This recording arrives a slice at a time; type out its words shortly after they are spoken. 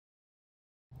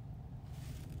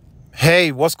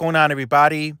Hey, what's going on,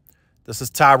 everybody? This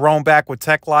is Tyrone back with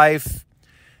Tech Life.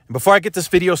 And before I get this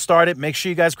video started, make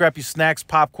sure you guys grab your snacks,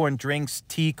 popcorn, drinks,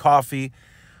 tea, coffee,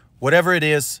 whatever it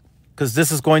is, because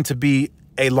this is going to be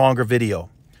a longer video.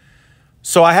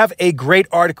 So I have a great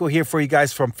article here for you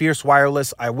guys from Fierce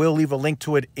Wireless. I will leave a link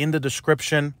to it in the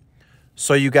description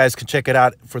so you guys can check it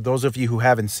out for those of you who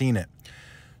haven't seen it.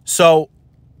 So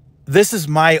this is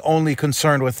my only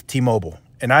concern with T-Mobile.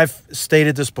 And I've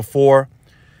stated this before,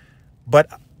 but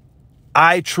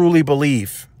I truly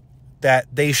believe that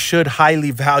they should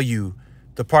highly value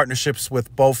the partnerships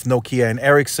with both Nokia and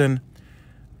Ericsson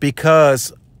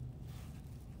because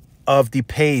of the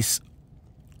pace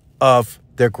of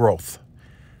their growth.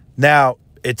 Now,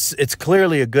 it's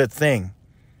clearly a good thing,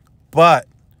 but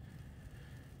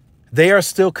they are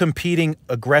still competing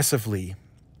aggressively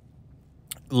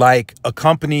like a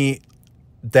company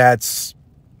that's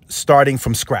starting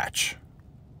from scratch,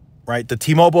 right? The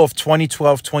T-Mobile of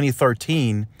 2012,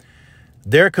 2013,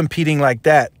 they're competing like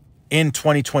that in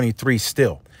 2023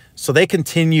 still. So they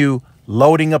continue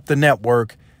loading up the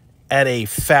network at a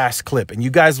fast clip. And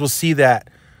you guys will see that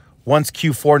once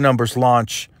Q4 numbers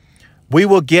launch. We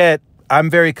will get, I'm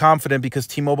very confident because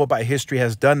T-Mobile by history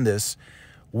has done this,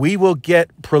 we will get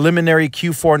preliminary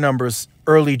Q4 numbers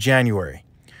early January.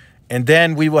 And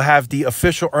then we will have the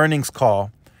official earnings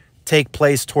call take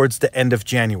place towards the end of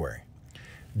January.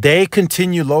 They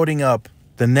continue loading up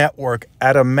the network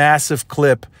at a massive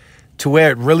clip to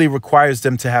where it really requires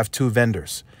them to have two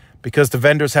vendors because the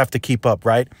vendors have to keep up,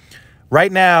 right? Right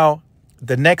now,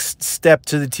 the next step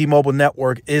to the T-Mobile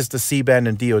network is the C-band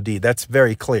and DoD. That's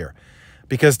very clear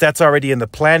because that's already in the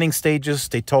planning stages.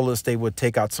 They told us they would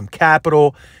take out some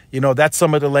capital. You know, that's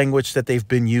some of the language that they've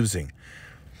been using.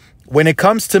 When it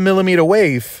comes to millimeter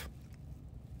wave,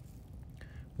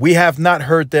 we have not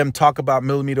heard them talk about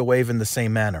millimeter wave in the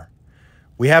same manner.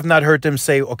 We have not heard them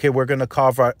say, okay, we're going to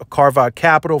carve out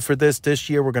capital for this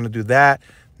year. We're going to do that.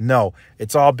 No,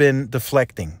 it's all been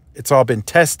deflecting. It's all been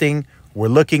testing. We're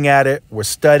looking at it. We're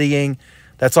studying.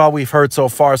 That's all we've heard so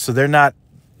far. So they're not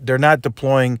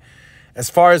deploying.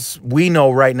 As far as we know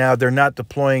right now, they're not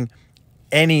deploying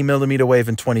any millimeter wave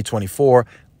in 2024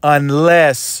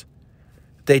 unless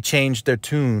they change their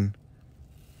tune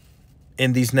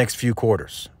in these next few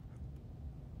quarters.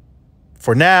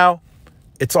 For now,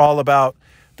 it's all about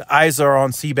the eyes are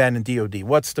on C-band and DoD.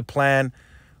 What's the plan?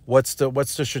 What's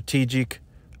the strategic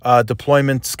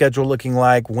deployment schedule looking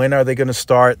like? When are they going to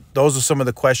start? Those are some of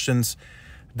the questions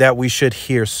that we should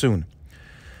hear soon.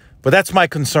 But that's my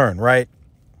concern, right?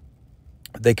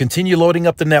 They continue loading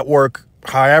up the network,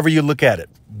 however you look at it.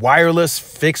 Wireless,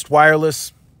 fixed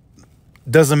wireless,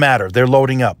 doesn't matter. They're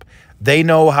loading up. They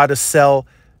know how to sell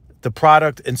the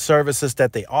product and services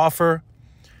that they offer,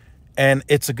 and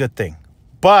it's a good thing.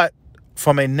 But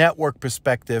from a network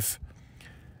perspective,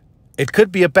 it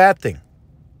could be a bad thing.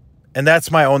 And that's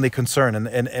my only concern.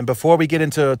 And before we get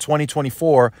into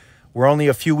 2024, we're only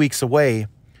a few weeks away.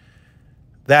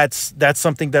 That's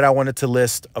something that I wanted to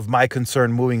list of my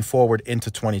concern moving forward into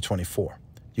 2024.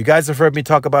 You guys have heard me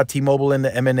talk about T-Mobile in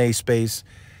the M&A space.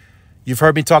 You've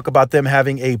heard me talk about them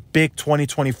having a big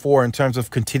 2024 in terms of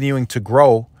continuing to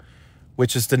grow,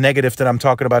 which is the negative that I'm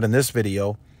talking about in this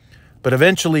video. But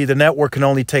eventually, the network can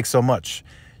only take so much.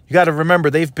 You got to remember,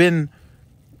 they've been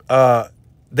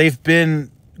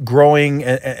growing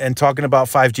and talking about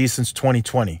 5G since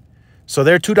 2020. So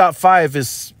their 2.5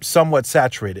 is somewhat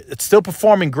saturated. It's still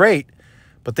performing great,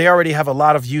 but they already have a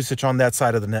lot of usage on that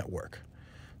side of the network.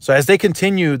 So as they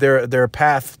continue their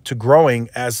path to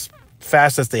growing as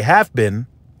fast as they have been,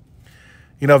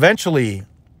 you know, eventually,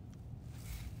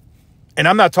 and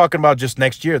I'm not talking about just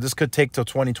next year. This could take till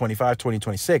 2025,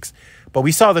 2026. But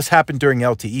we saw this happen during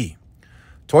LTE.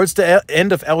 Towards the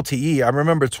end of LTE, I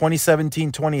remember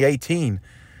 2017, 2018,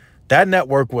 that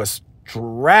network was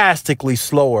drastically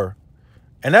slower.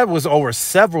 And that was over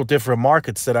several different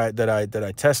markets that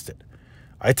I tested.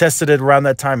 I tested it around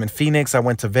that time in Phoenix. I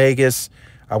went to Vegas.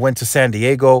 I went to San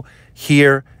Diego.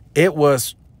 Here, it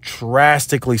was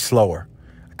drastically slower.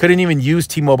 I couldn't even use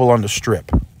T-Mobile on the Strip.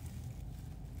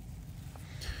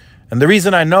 And the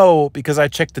reason I know, because I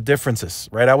checked the differences,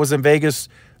 right? I was in Vegas,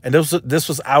 and this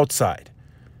was outside.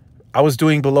 I was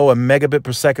doing below a megabit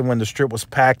per second when the Strip was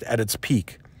packed at its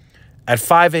peak. At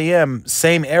 5 a.m.,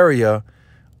 same area,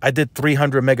 I did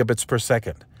 300 megabits per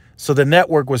second. So the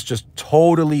network was just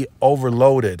totally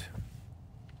overloaded.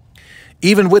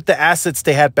 Even with the assets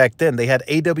they had back then, they had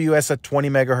AWS at 20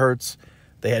 megahertz.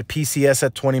 They had PCS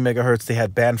at 20 megahertz. They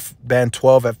had band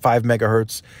 12 at 5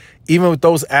 megahertz. Even with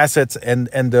those assets and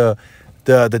the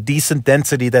the decent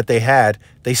density that they had,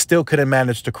 they still couldn't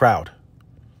manage the crowd.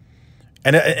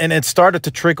 And it started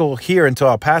to trickle here into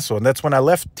El Paso, and that's when I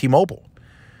left T-Mobile.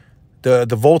 The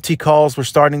VoLTE calls were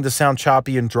starting to sound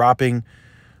choppy and dropping.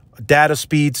 Data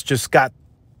speeds just got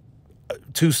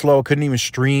too slow, couldn't even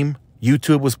stream.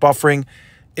 YouTube was buffering.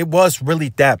 It was really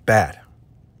that bad.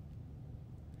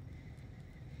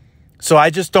 So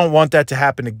I just don't want that to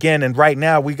happen again. And right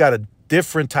now we got a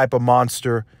different type of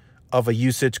monster of a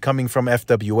usage coming from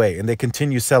FWA, and they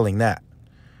continue selling that.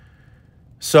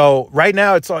 So right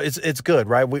now it's good,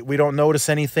 right? We don't notice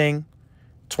anything.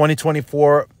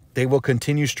 2024, they will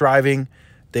continue striving.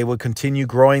 They will continue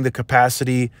growing the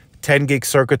capacity. 10 gig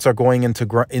circuits are going in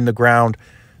the ground.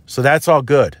 So that's all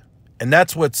good. And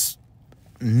that's what's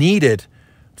needed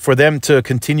for them to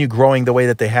continue growing the way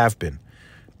that they have been.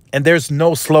 And there's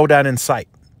no slowdown in sight.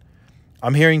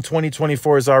 I'm hearing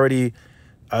 2024 is already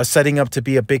setting up to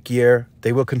be a big year.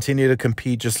 They will continue to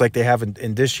compete just like they have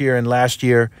in this year and last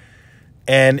year.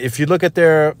 And if you look at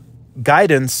their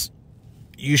guidance,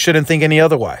 you shouldn't think any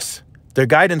otherwise. Their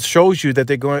guidance shows you that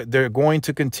they're going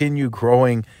to continue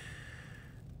growing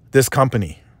this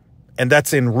company. And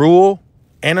that's in rural,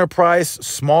 enterprise,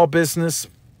 small business,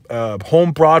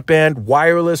 home broadband,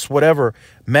 wireless, whatever,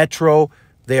 metro.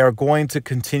 They are going to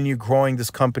continue growing this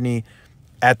company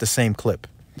at the same clip.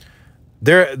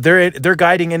 They're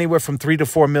guiding anywhere from 3 to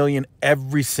 4 million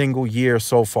every single year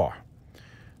so far.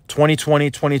 2020,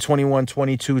 2021,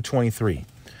 22, 23.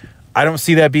 I don't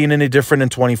see that being any different in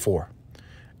 24.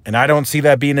 And I don't see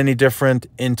that being any different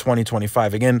in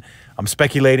 2025. Again, I'm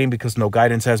speculating because no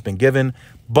guidance has been given,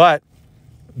 but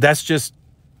that's just,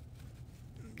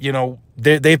 you know,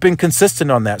 they've been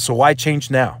consistent on that. So why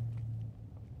change now?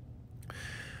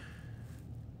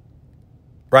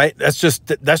 Right? That's just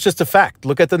a fact.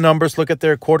 Look at the numbers. Look at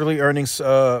their quarterly earnings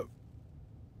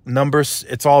numbers.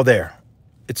 It's all there.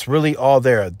 It's really all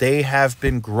there. They have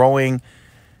been growing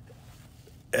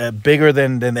bigger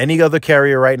than any other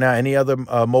carrier right now, any other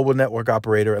mobile network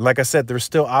operator. And like I said, they're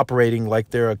still operating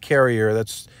like they're a carrier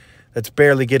that's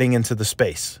barely getting into the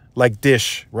space. Like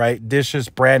Dish, right? Dish is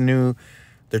brand new.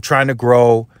 They're trying to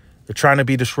grow. They're trying to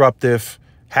be disruptive.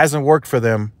 Hasn't worked for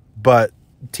them, but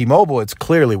T-Mobile, it's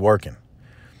clearly working.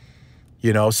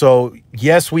 You know, so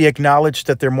yes, we acknowledge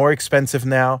that they're more expensive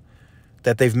now,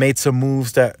 that they've made some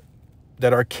moves that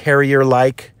are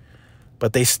carrier-like,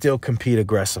 but they still compete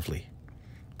aggressively.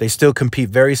 They still compete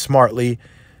very smartly.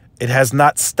 It has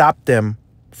not stopped them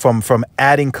from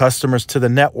adding customers to the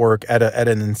network at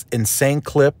an insane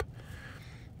clip.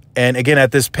 And again,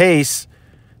 at this pace,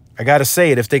 I got to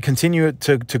say it, if they continue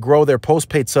to grow their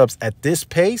postpaid subs at this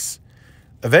pace,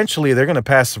 eventually they're going to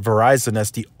pass Verizon as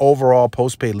the overall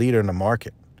postpaid leader in the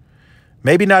market.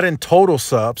 Maybe not in total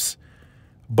subs,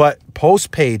 but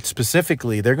postpaid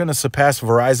specifically, they're going to surpass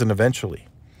Verizon eventually.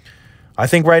 I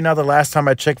think right now, the last time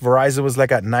I checked, Verizon was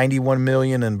like at 91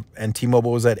 million and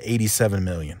T-Mobile was at 87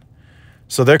 million.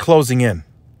 So they're closing in.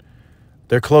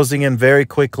 They're closing in very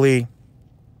quickly.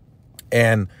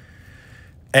 And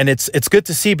it's good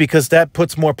to see because that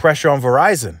puts more pressure on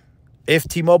Verizon. If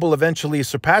T-Mobile eventually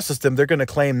surpasses them, they're going to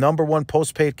claim #1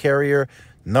 postpaid carrier,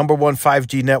 #1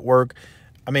 5G network.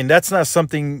 I mean, that's not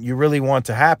something you really want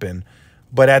to happen.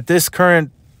 But at this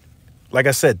current, like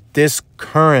I said, this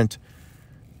current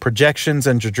projections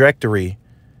and trajectory,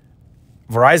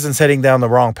 Verizon's heading down the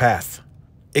wrong path.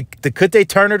 Could they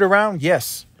turn it around?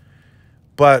 Yes.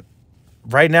 But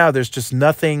right now, there's just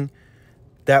nothing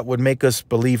that would make us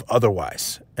believe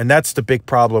otherwise. And that's the big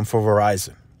problem for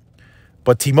Verizon.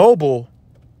 But T-Mobile,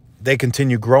 they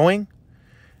continue growing.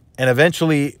 And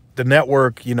eventually, the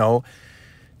network, you know,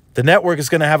 the network is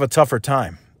going to have a tougher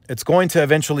time. It's going to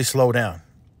eventually slow down.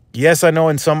 Yes, I know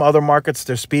in some other markets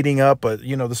they're speeding up, but,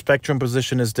 you know, the spectrum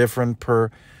position is different per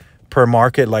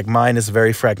market. Like mine is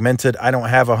very fragmented. I don't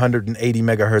have 180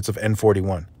 megahertz of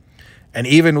N41. And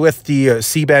even with the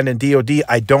C-band and DoD,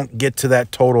 I don't get to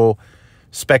that total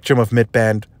spectrum of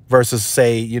mid-band versus,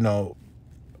 say, you know,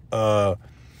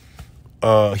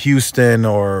 Houston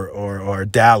or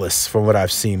Dallas from what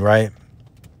I've seen, right?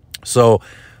 So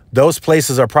those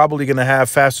places are probably going to have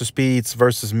faster speeds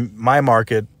versus my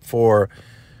market for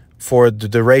the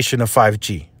duration of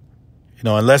 5G. You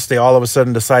know, unless they all of a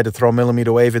sudden decide to throw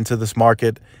millimeter wave into this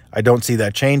market, I don't see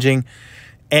that changing.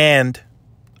 And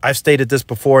I've stated this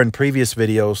before in previous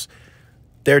videos,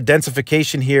 their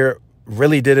densification here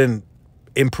really didn't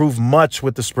improve much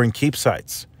with the Sprint Keep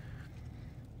sites.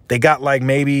 They got like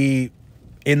maybe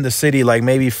in the city, like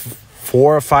maybe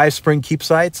 4 or 5 Sprint Keep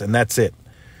sites, and that's it.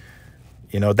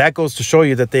 You know, that goes to show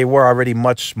you that they were already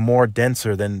much more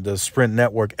denser than the Sprint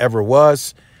network ever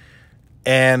was.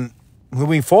 And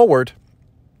moving forward,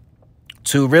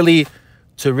 to really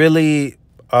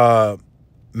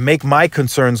make my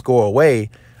concerns go away,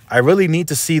 I really need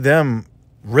to see them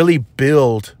really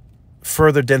build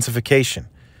further densification.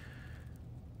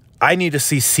 I need to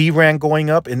see C-RAN going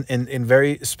up in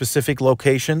very specific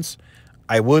locations.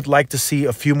 I would like to see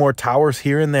a few more towers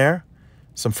here and there,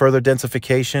 some further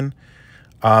densification,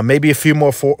 maybe a few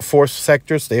more force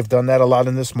sectors. They've done that a lot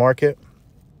in this market.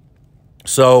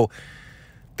 So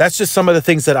that's just some of the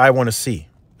things that I want to see,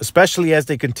 especially as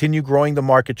they continue growing the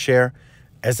market share,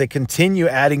 as they continue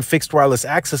adding fixed wireless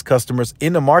access customers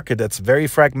in a market that's very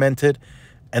fragmented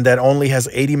and that only has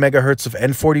 80 megahertz of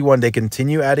N41. They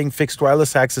continue adding fixed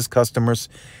wireless access customers,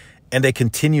 and they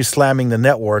continue slamming the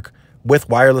network with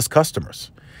wireless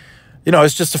customers. You know,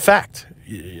 it's just a fact.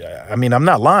 I mean, I'm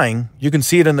not lying. You can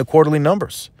see it in the quarterly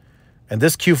numbers. And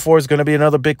this Q4 is going to be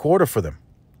another big quarter for them.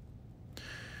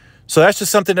 So that's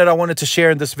just something that I wanted to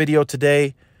share in this video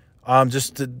today.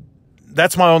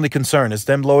 That's my only concern, is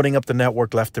them loading up the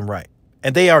network left and right.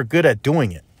 And they are good at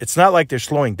doing it. It's not like they're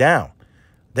slowing down.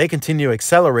 They continue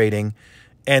accelerating,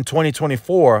 and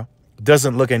 2024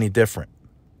 doesn't look any different.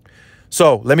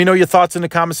 So let me know your thoughts in the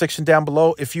comment section down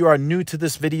below. If you are new to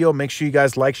this video, make sure you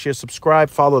guys like, share, subscribe,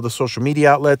 follow the social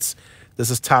media outlets. This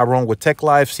is Tyrone with Tech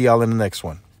Life. See y'all in the next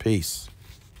one. Peace.